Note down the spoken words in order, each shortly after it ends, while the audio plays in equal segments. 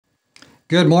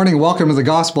Good morning. Welcome to the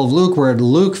Gospel of Luke. We're at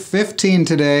Luke 15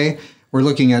 today. We're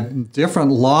looking at different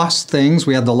lost things.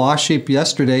 We had the lost sheep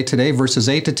yesterday. Today, verses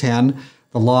 8 to 10,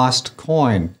 the lost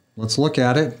coin. Let's look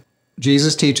at it.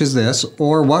 Jesus teaches this,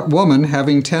 or what woman,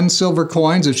 having 10 silver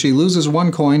coins, if she loses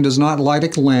one coin, does not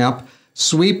light a lamp,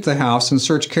 sweep the house, and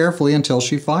search carefully until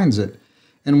she finds it?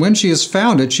 And when she has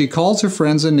found it, she calls her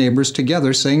friends and neighbors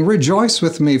together, saying, Rejoice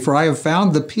with me, for I have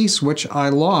found the piece which I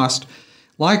lost.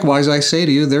 Likewise, I say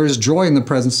to you, there is joy in the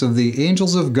presence of the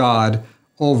angels of God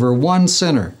over one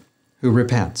sinner who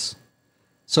repents.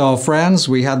 So, friends,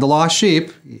 we had the lost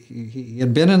sheep. He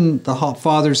had been in the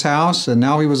Father's house, and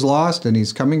now he was lost, and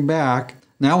he's coming back.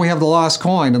 Now we have the lost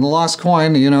coin. And the lost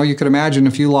coin, you could imagine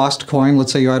if you lost a coin,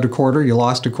 let's say you had a quarter, you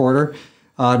lost a quarter.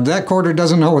 That quarter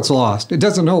doesn't know it's lost. It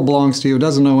doesn't know it belongs to you. It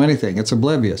doesn't know anything. It's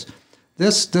oblivious.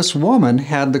 This woman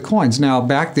had the coins. Now,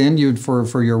 back then,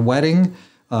 for your wedding,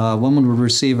 a woman would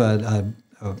receive a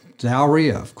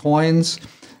dowry of coins.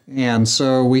 And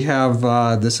so we have,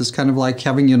 this is kind of like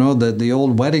having, the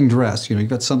old wedding dress. You've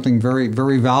got something very,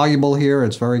 very valuable here.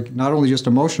 It's very, not only just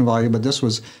emotional value, but this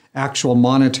was actual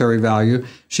monetary value.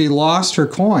 She lost her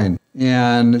coin,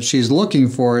 and she's looking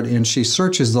for it, and she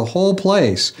searches the whole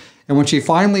place. And when she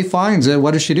finally finds it,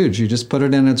 what does she do? Does she just put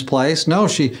it in its place? No,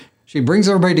 she brings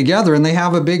everybody together, and they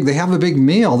have a big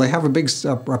meal. They have a big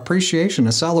appreciation,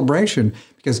 a celebration,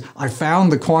 because I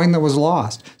found the coin that was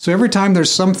lost. So every time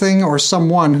there's something or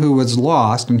someone who was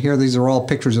lost, and here these are all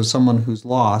pictures of someone who's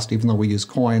lost, even though we use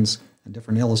coins and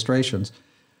different illustrations.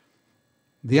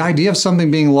 The idea of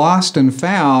something being lost and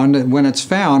found, when it's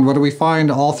found, what do we find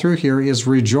all through here is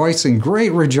rejoicing,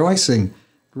 great rejoicing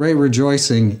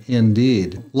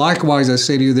indeed. Likewise, I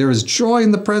say to you, there is joy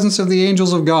in the presence of the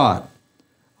angels of God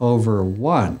over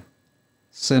one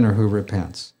sinner who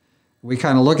repents. We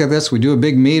kind of look at this, we do a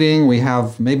big meeting, we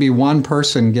have maybe one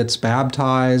person gets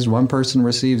baptized, one person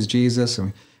receives Jesus,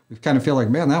 and we kind of feel like,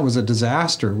 man, that was a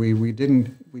disaster. We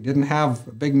didn't have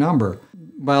a big number.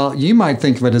 Well, you might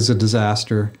think of it as a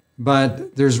disaster,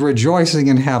 but there's rejoicing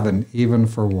in heaven even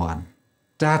for one.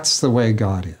 That's the way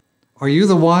God is. Are you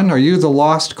the one? Are you the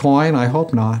lost coin? I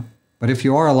hope not. But if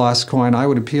you are a lost coin, I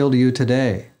would appeal to you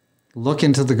today. Look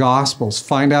into the Gospels,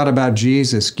 find out about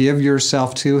Jesus, give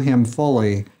yourself to him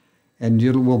fully, and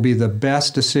it will be the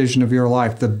best decision of your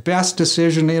life, the best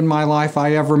decision in my life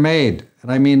I ever made.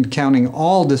 And I mean counting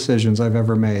all decisions I've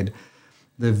ever made.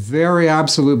 The very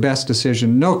absolute best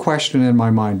decision, no question in my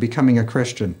mind, becoming a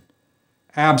Christian.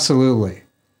 Absolutely.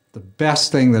 The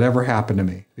best thing that ever happened to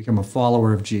me, become a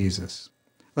follower of Jesus.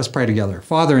 Let's pray together.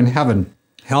 Father in heaven,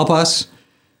 help us.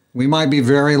 We might be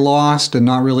very lost and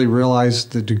not really realize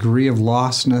the degree of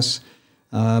lostness,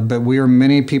 but we are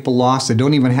many people lost. They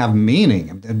don't even have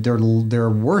meaning. They're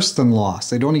worse than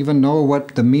lost. They don't even know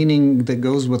what the meaning that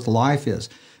goes with life is.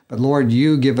 But Lord,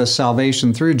 you give us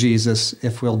salvation through Jesus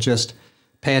if we'll just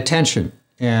pay attention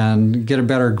and get a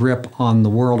better grip on the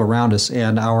world around us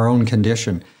and our own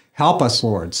condition. Help us,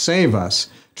 Lord. Save us.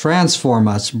 Transform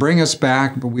us. Bring us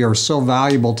back. But we are so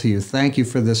valuable to you. Thank you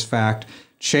for this fact.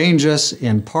 Change us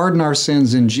and pardon our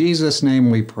sins. In Jesus' name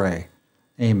we pray.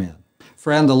 Amen.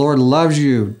 Friend, the Lord loves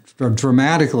you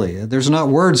dramatically. There's not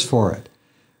words for it.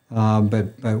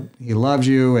 But he loves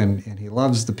you, and he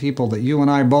loves the people that you and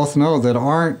I both know that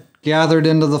aren't gathered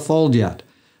into the fold yet.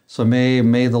 So may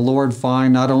the Lord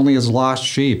find not only his lost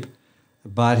sheep,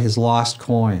 but his lost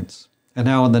coins. And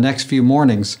now in the next few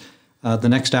mornings, the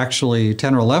next actually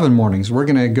 10 or 11 mornings, we're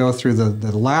going to go through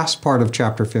the last part of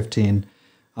chapter 15,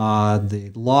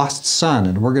 the lost son,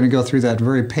 and we're going to go through that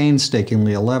very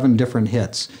painstakingly, 11 different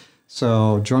hits.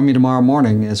 So join me tomorrow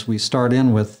morning as we start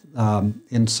in with,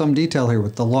 in some detail here,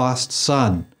 with the lost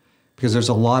son, because there's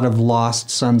a lot of lost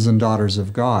sons and daughters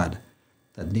of God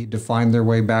that need to find their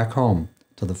way back home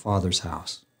to the Father's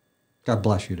house. God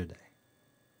bless you today.